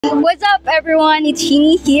What's up everyone, it's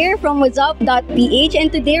Shini here from Wazzup.PH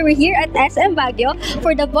and today we're here at SM Baguio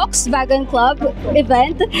for the Volkswagen Club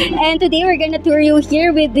event, and today we're gonna tour you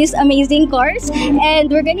here with these amazing cars, and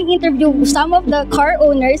we're gonna interview some of the car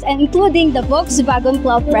owners and including the Volkswagen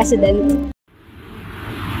Club president.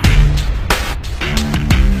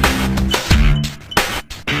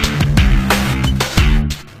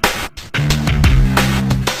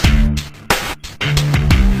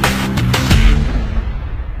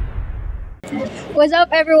 What's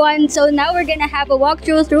up everyone? So now we're gonna have a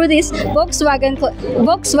walkthrough through this Volkswagen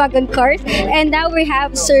cars, and now we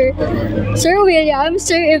have Sir William,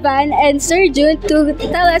 Sir Ivan, and Sir June to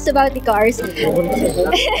tell us about the cars.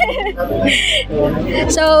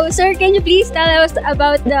 So sir, can you please tell us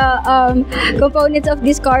about the components of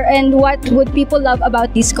this car and what would people love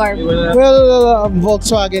about this car? Well,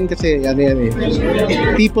 Volkswagen kasi ano yan eh.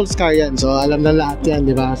 People's car yan. So alam na lahat yan,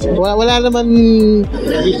 di ba? So, wala naman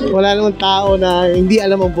tao na hindi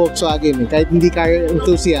alam ang Volkswagen eh. Kahit hindi car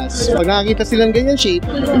enthusiast. Pag nakakita silang ganyan shape,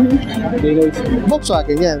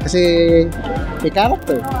 Volkswagen yan kasi may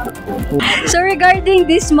character. So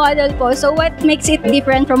regarding this model po, so what makes it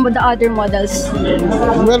different from the other models?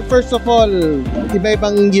 Well, first of all,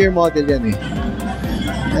 iba-ibang year model yan eh.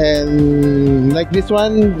 And like this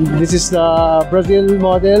one, this is the Brazil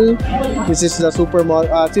model. This is the Super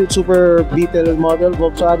Beetle model,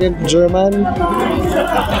 Volkswagen, German.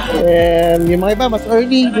 And yung mga iba, mas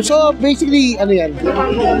early. So basically, ano yan,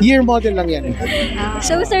 year model lang yan.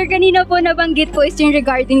 So sir, kanina po nabanggit po is yung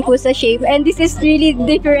regarding po sa shape, and this is really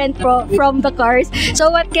different from the cars. So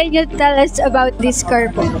what can you tell us about this car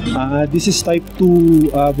po? This is Type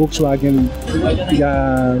 2 Volkswagen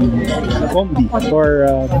Combi or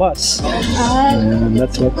bus.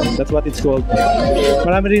 That's what it's called.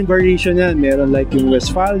 Marami rin variation yan. Meron like yung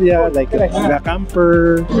Westphalia, like a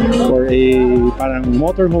camper, or a parang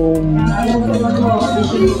motorhome.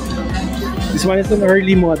 This one is an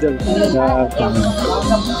early model.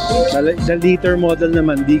 The later model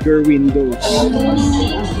naman, bigger windows.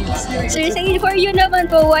 So for you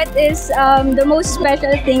naman po, what is the most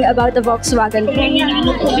special thing about the Volkswagen?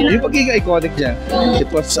 Yung pagiging iconic niya,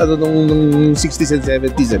 it was nung 60s and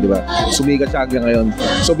 70s, di ba? Sumigat siya hanggang ngayon.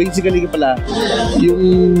 So basically pala,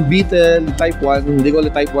 yung Beetle Type 1, hindi ko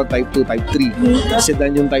ulit Type 1, Type 2, Type 3.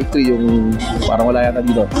 Sedan yung Type 3, yung parang wala yata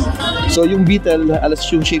dito. So yung Beetle, alas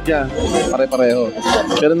yung shape niya, pare-pareho.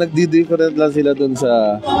 Pero nagdi-different lang sila dun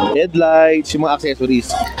sa headlights, yung mga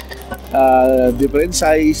accessories. Different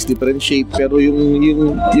size, different shape, pero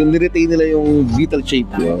yung niretain nila yung Beetle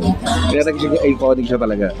shape yun. Kaya naging iconic siya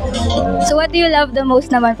talaga. So what do you love the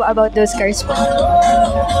most naman po about those cars po?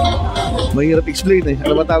 Mahirap explain eh.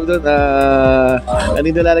 Ano ba tawag doon? Ano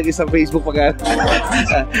yung nalalagay sa Facebook pag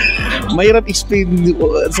mahirap explain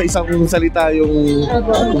sa isang salita yung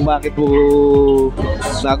kung bakit mo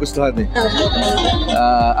nagustuhan eh.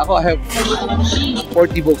 Ako, I have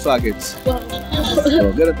 40 Volkswagens.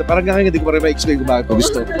 So, ganun. Parang ngayon hindi ko pa rin ma-explain kung bakit ko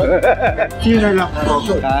gusto. Sino lang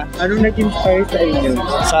ako? Anong nag-inspire sa inyo?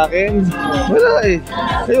 Sa akin? Wala eh.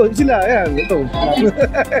 Ayun, sila. Ayan, ito.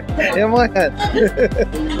 Ayan mga yan.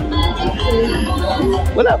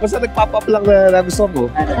 Wala, basta nag-pop up lang na gusto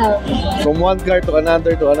ko. From one car to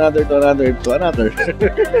another, to another, to another, to another.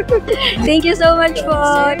 Thank you so much po.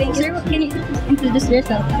 Thank you. Can you introduce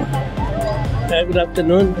yourself? Good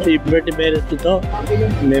afternoon, Liberty Merit ito.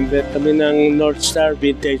 Member kami ng North Star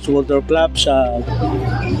Vintage Motor Club sa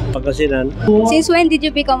Pangasinan. Since when did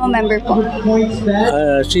you become a member po?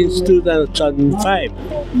 Since 2005,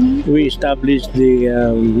 we established the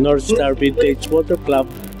North Star Vintage Motor Club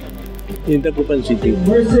in Dagupan City.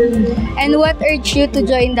 And what urged you to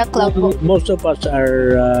join the club po? Most of us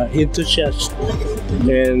are enthusiasts,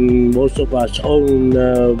 and most of us own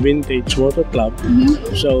vintage motor club.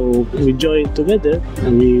 So we joined together,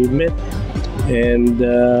 we met, and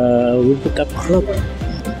we put up club.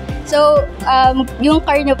 So, yung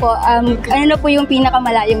car niyo po, ano na po yung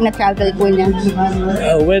pinakamalayong na travel po niya?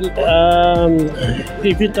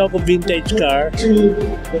 If you talk of vintage car,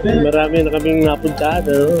 marami na kaming napunta,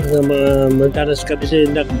 sa mga mantanas kami kasi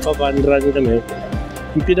nagpa-fun run kami.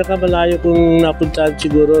 Yung pinakamalayo kong napuntahan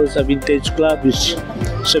siguro sa vintage club is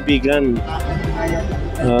sa Bigan.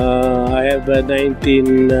 I have a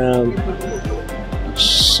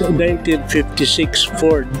 1956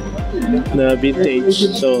 Ford na vintage,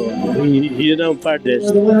 so yun ang farthest.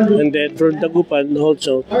 And then from Dagupan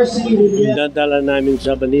also, dadala namin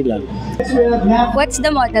sa Manila. What's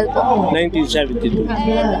the model po? 1972.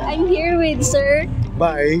 I'm here with Sir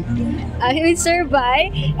Bye. With Sir Bai,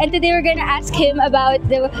 and today we're gonna ask him about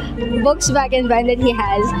the Volkswagen van that he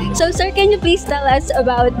has. So sir, can you please tell us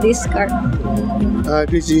about this car?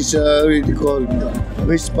 This is what you call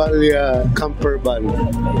Westphalia camper van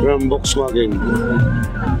from Volkswagen.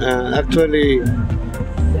 Actually,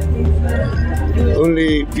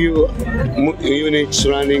 only few units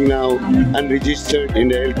running now unregistered in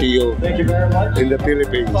the LTO in the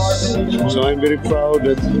Philippines. So I'm very proud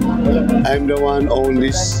that I'm the one own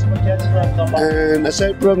this. And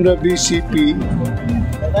aside from the BCP,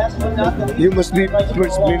 you must be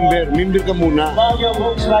first member. Member ka muna.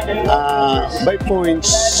 By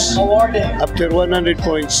points, after 100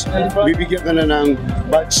 points, bibigyan ka na ng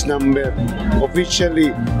badge number.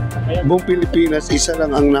 Officially, buong Pilipinas, isa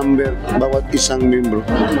lang ang number bawat isang membro.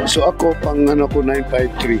 So ako, pang ano ko,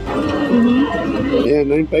 953. Ayan,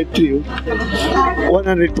 953.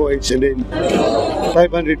 100 points and then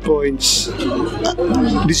 500 points.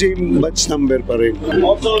 The same batch number pa rin.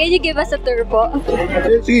 Can you give us a tour po?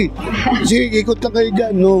 Sige, sige, ikot lang kayo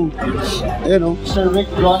dyan, no? Ayan, no?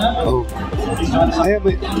 Oh. Ayan,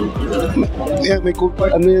 may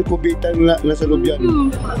ano yung kubitan na nasa loob yan.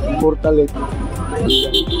 Portalet.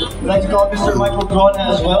 Let's call Mr. Michael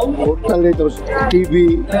Grona as well. Portalet, tapos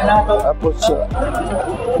TV, tapos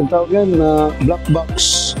ang tawag yan na black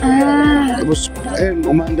box. Tapos, ayun,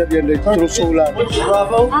 umandar yan through solar.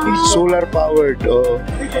 Solar powered. Oh.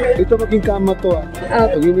 Ito maging kama to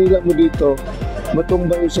Pag hinila mo dito,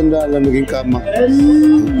 matumba yung sandalan, maging kama.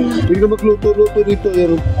 Hindi ka magluto-luto dito.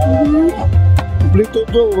 Yan. Kompleto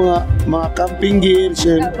to, mga camping gears.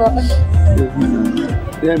 Yan.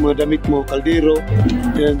 Yan, mga damit mo, kaldero.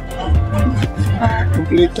 Yan.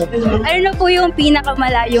 Kompleto. Ano na po yung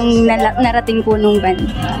pinakamalayong narating po nung van?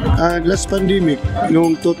 Last pandemic,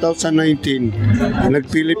 noong 2019,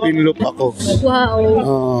 nag-Philippine loop ako.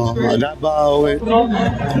 Wow. Davao,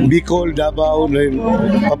 Bicol, Davao,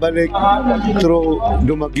 pabalik, through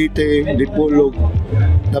Dumaguete, Dipolog,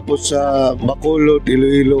 tapos sa Bacolod,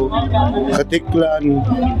 Iloilo, Katiklan,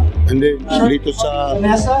 and then dito sa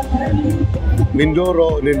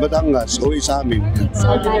Mindoro, and then Batangas, uwi sa amin. So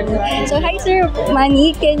hi Sir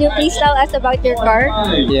Manny, can you please tell us about your car?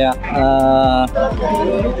 Yeah,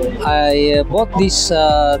 I bought this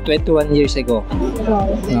 21 years ago.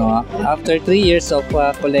 After 3 years of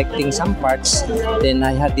collecting some parts, then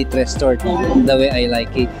I had it restored the way I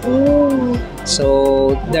like it.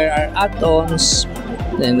 So there are add-ons,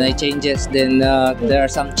 then changes, then there are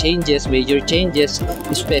some changes, major changes,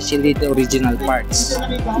 especially the original parts.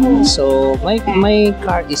 So my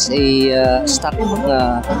car is a stock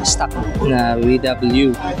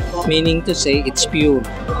VW, meaning to say it's pure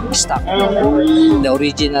stock, the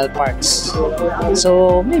original parts.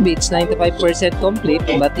 So maybe it's 95% complete,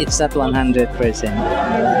 but it's not 100%.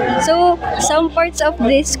 So some parts of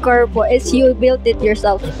this car po is you built it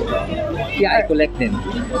yourself? Yeah, I collect them.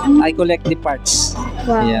 I collect the parts.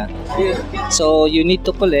 Wow. Yeah. So you need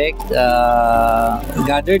to collect,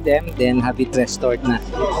 gather them, then have it restored na.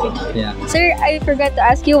 Yeah. Sir, I forgot to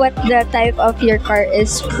ask you what the type of your car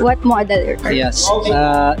is. What model your car? Yes.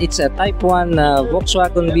 It's a Type 1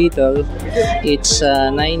 Volkswagen Beetle. It's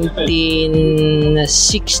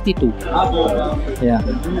 1962. Yeah.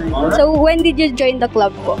 So when did you join the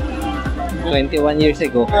club po? 21 years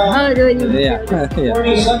ago. Oh, doon. Yeah. Yeah.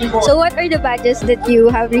 So what are the badges that you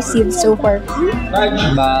have received so far?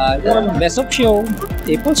 But best of show,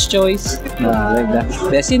 People's Choice, like that.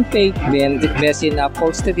 Best in paint, best in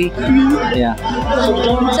upholstery. Yeah.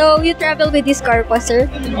 So you travel with this car po, sir?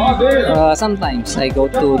 Sometimes I go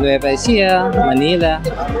to Nueva Ecija, Manila,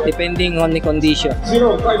 depending on the condition.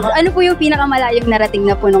 Ano po yung pinakamalayong narating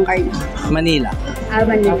na po ng car niyo? Manila.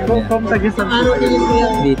 Manila.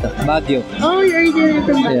 Yeah. Dito, Baguio. Oh, you're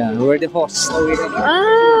from Baguio. Yeah, we're the host.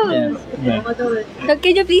 Ah! Yeah. So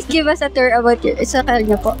can you please give us a tour about your sa car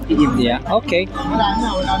niyo po? Yeah, okay.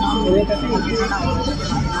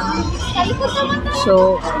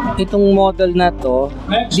 So, itong model na to,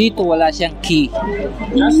 dito wala siyang key.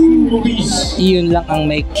 Iyon lang ang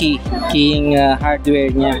may keying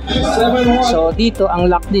hardware niya. So, dito, ang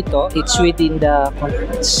lock dito, it's within the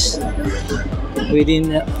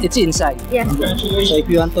it's inside. Yeah. So if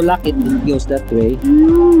you want to lock it, it goes that way.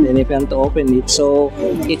 Then if you want to open it, so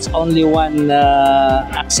it's only one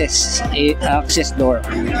access door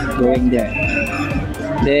going there.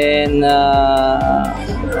 Then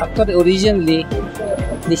actually originally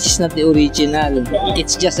this is not the original,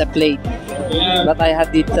 it's just a plate, but I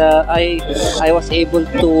had it I was able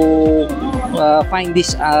to find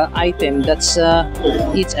this item that's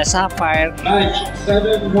it's a sapphire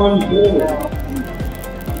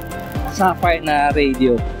na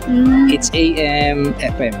radio. It's AM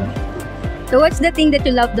FM. So what's the thing that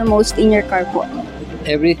you love the most in your car po?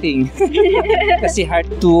 everything. Kasi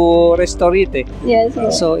hard to restore it eh. Yes.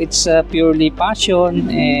 So it's purely passion,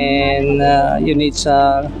 and you need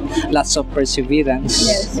lots of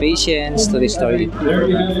perseverance, patience to restore it.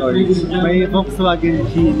 May Volkswagen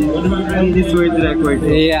Guinness World Record.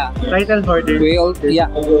 Yeah. Title holder. We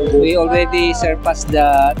already surpassed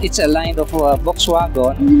it's a line of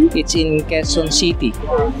Volkswagen. It's in Quezon City.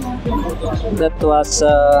 That was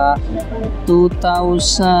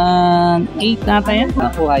 2008 nata yan.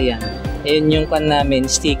 Nakuha yan. Ayun yung namin,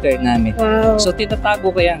 sticker namin. Wow. So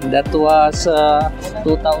tinatago ko yan. That was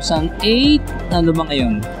 2008. Ano ba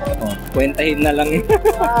ngayon? Kwentahin na lang.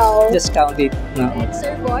 Wow. Just count it. No.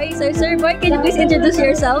 Sir Boy, Sir Boy, can you please introduce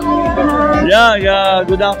yourself? Yeah,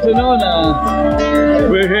 good afternoon.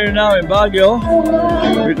 We're here now in Baguio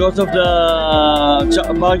because of the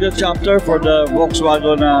Baguio chapter for the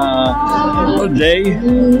Volkswagen Day,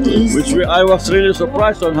 which I was really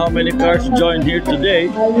surprised on how many cars joined here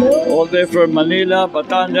today. All day from Manila,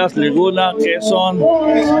 Batangas, Laguna, Quezon,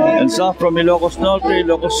 and some from Ilocos Norte,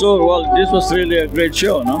 Ilocos Sur. Well, this was really a great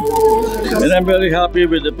show, no? And I'm very happy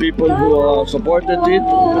with the people who supported it,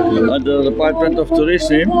 the Department of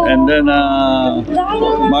Tourism, and then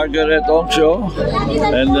Margaret Ongcho,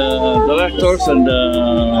 and the directors and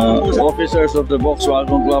the officers of the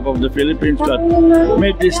Volkswagen Club of the Philippines that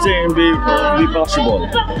made this thing be possible.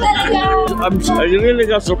 I really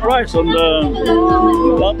got surprised on the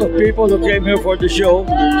lot of people who came here for the show.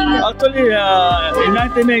 Actually, in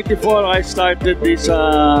 1984, I started this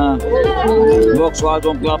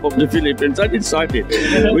Volkswagen Club of the Philippines. I did start it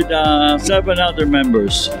with 7 other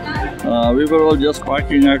members. We were all just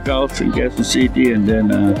parking our cars in Quezon City, and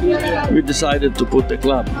then we decided to put the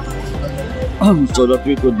club so that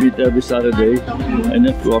we could meet every Saturday and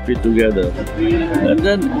have coffee together. And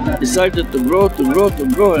then decided to grow,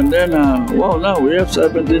 and then wow, now we have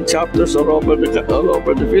 17 chapters all over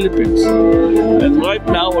the Philippines. And right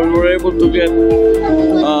now we were able to get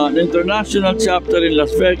an international chapter in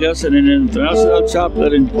Las Vegas and an international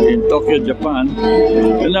chapter in Tokyo, Japan.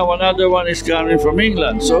 And now another one is coming from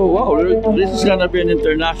England. So wow, this is gonna be an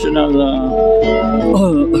international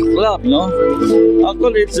club, no?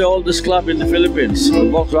 Actually, it's the oldest club in the Philippines.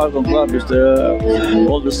 The Volkswagen Club is the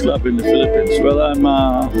oldest club in the Philippines. Well,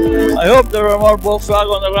 I hope there are more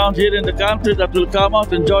Volkswagen around here in the country that will come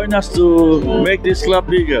out and join us to make this club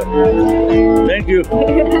bigger. Thank you.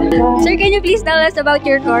 Sir, can you please tell us about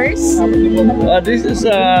your cars? This is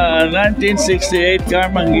a 1968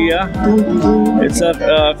 Karmann Ghia. It's a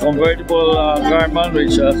convertible Karmann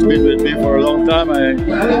which has been with me for a long time. I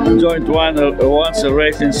joined once a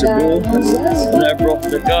race in Cebu, and I broke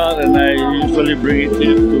the car, and I usually bring it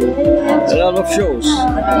here to a lot of shows.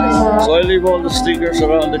 So I leave all the stickers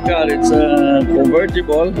around the car. It's a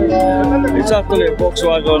convertible. It's actually a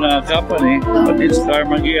Volkswagen company, but it's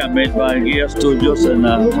Karmann Ghia, made by Ghia Studios and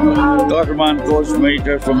Karmann coach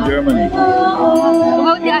maker from Germany.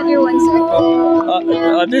 About the other one, sir?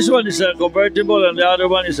 This one is a convertible, and the other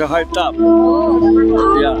one is a hardtop.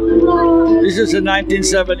 Yeah. This is a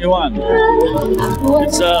 1971.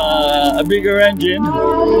 It's a bigger engine.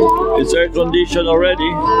 It's air conditioned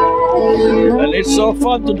already, and it's so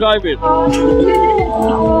fun to drive it.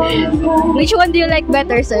 Which one do you like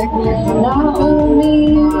better, sir?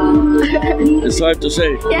 It's hard to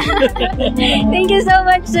say. Thank you so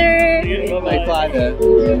much, sir. My father,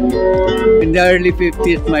 in the early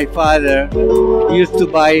 50s, my father used to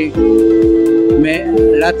buy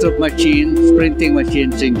lots of machines, printing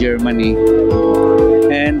machines in Germany.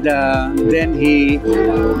 And then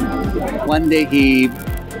one day he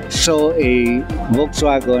saw a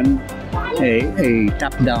Volkswagen, a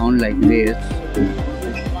top down like this,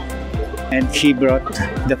 and he brought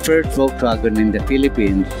the first Volkswagen in the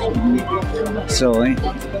Philippines. So,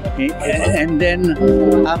 and then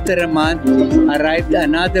after a month arrived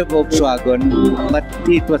another Volkswagen, but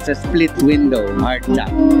it was a split window hardtop.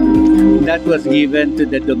 That was given to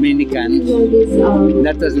the Dominicans.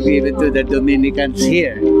 That was given to the Dominicans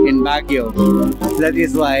here in Baguio. That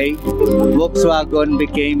is why Volkswagen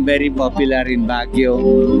became very popular in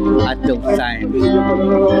Baguio at those times.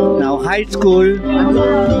 Now, high school,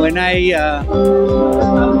 when I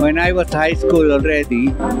was high school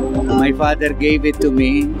already, my father gave it to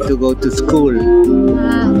me to go to school.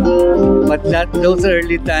 But those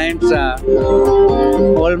early times, I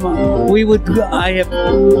have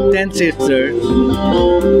 10 sisters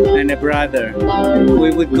and a brother.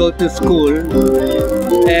 We would go to school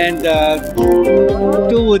and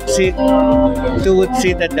two would sit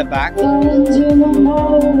at the back.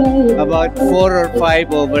 About 4 or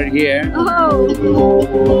 5 over here. Oh.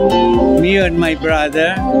 Me and my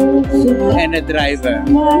brother and a driver.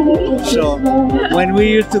 So when we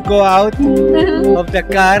used to go out of the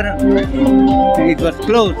car, it was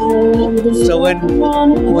closed. So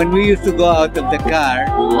when we used to go out of the car,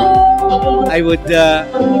 I would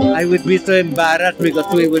be so embarrassed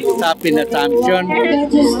because we would stop in Assumption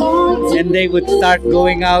and they would start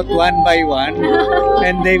going out one by one,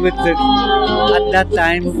 and they would at that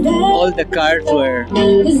time all the cars were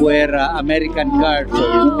American cars,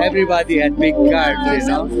 so everybody had big cars, you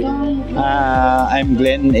know. I'm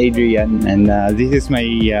Glenn Adrian, and this is my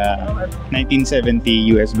 1970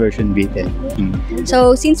 US version Beetle.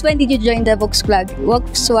 So, since when did you join the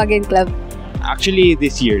Volkswagen Club? Actually,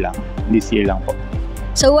 this year lang po.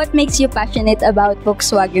 So, what makes you passionate about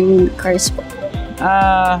Volkswagen cars po?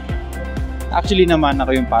 Actually naman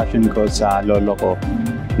ako yung passion ko sa lolo ko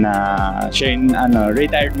na siya yung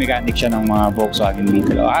retired mechanic siya ng mga Volkswagen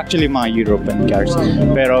Beetle. Actually mga European cars.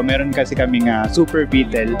 Pero meron kasi kaming Super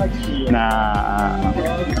Beetle na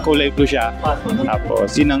kulay blue siya.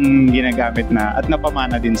 Tapos yun ang ginagamit na at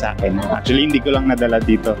napamana din sa akin. Actually hindi ko lang nadala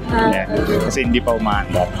dito. Yeah, kasi hindi pa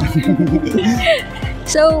umaandar.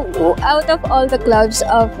 So, out of all the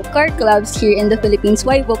car clubs here in the Philippines,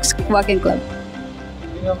 why Volkswagen Club?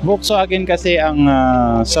 Volkswagen kasi ang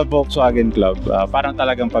sa Volkswagen Club, parang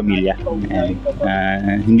talagang pamilya.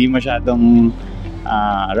 Hindi masyadong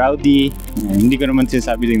rowdy. Hindi ko naman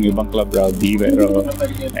sinasabi ng ibang club rowdy, pero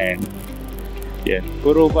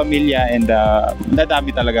puro pamilya, and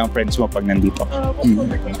dadami talagang friends mo pag nandito.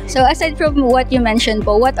 So aside from what you mentioned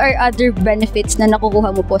po, what are other benefits na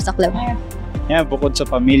nakukuha mo po sa club? Yan, bukod sa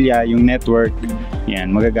pamilya, yung network,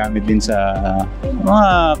 yan, magagamit din sa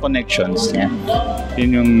mga connections. Yan. Yun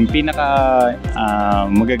yung pinaka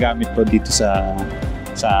magagamit po dito sa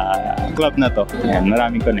club na to. Yan,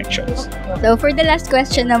 maraming connections. So for the last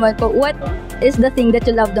question naman po, what is the thing that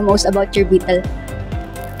you love the most about your Beetle?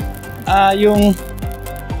 Yung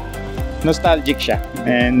nostalgic siya.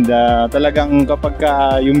 And talagang kapag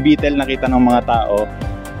yung Beetle nakita ng mga tao,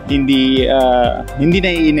 hindi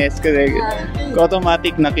naiinis kasi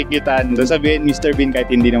automatic nakikitaan. So sabihin Mr. Bean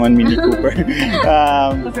kahit hindi naman Mini Cooper.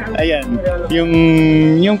 Ayan,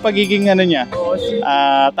 yung pagiging niya,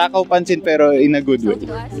 takaw pansin pero in a good way.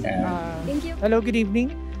 Thank you. Hello, good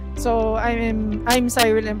evening. So I'm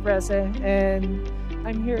Cyril Emprese and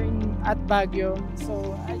I'm here at Baguio.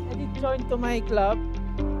 So I did join to my club,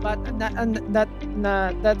 but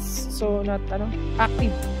that's so not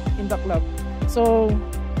active in the club. So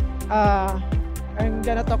I'm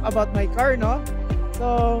gonna talk about my car, no?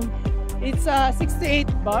 So it's a 68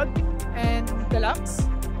 Bug and Deluxe.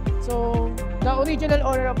 So the original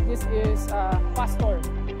owner of this is Pastor,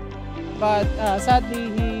 but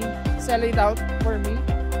sadly he sell it out for me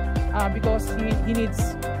because he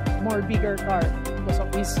needs more bigger car because of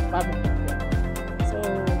his family. So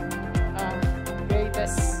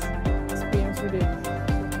greatest experience with it.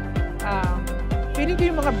 Feeling ko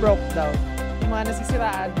yung mga broke down, yung mga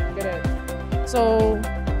nasisiraan, ganun. So,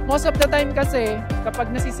 most of the time kasi, kapag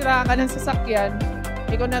nasisiraan ka ng sasakyan,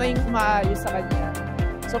 ikaw na rin umaayos sa kanya.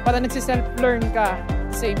 So, para nagsiself-learn ka at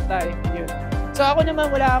the same time, yun. So, ako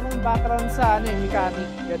naman wala akong background sa mechanic,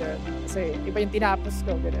 ganun. Kasi iba yung tinapos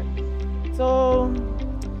ko, ganun. So,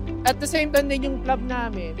 at the same time din yung club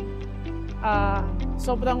namin,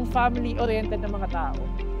 sobrang family-oriented ng mga tao.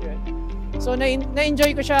 Yun. So,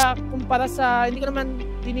 na-enjoy ko siya kumpara sa, hindi ko naman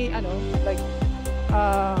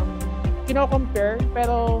kino-compare,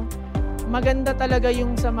 pero maganda talaga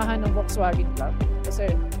yung samahan ng Volkswagen Club. Kasi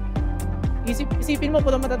isipin mo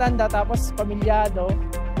puro matatanda tapos pamilyado.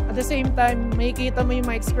 At the same time, makikita mo yung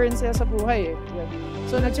mga experience sa buhay. Yan.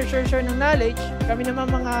 So nag-share ng knowledge, kami naman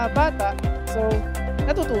mga bata, so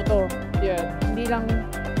natututo. Yan. Hindi lang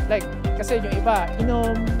kasi yung iba,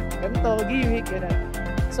 inom, ganito, giwik, gano'n.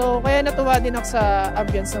 So kaya natuwa din ako sa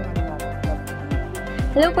ambience ng club.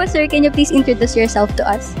 Hello po sir, can you please introduce yourself to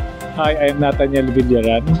us? Hi, I'm Nathaniel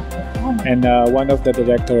Villaran and one of the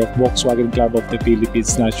director of Volkswagen Club of the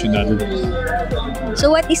Philippines National.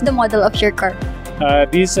 So what is the model of your car?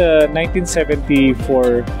 This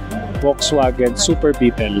 1974 Volkswagen Super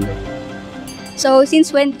Beetle. So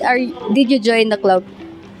since when did you join the club?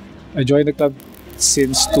 I joined the club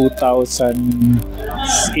since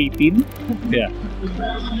 2018. Yeah.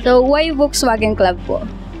 So why Volkswagen Club po?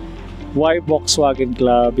 Why Volkswagen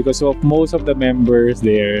Club? Because of most of the members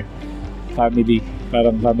there, family,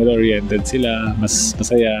 parang family-oriented sila, mas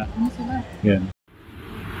masaya. Yan.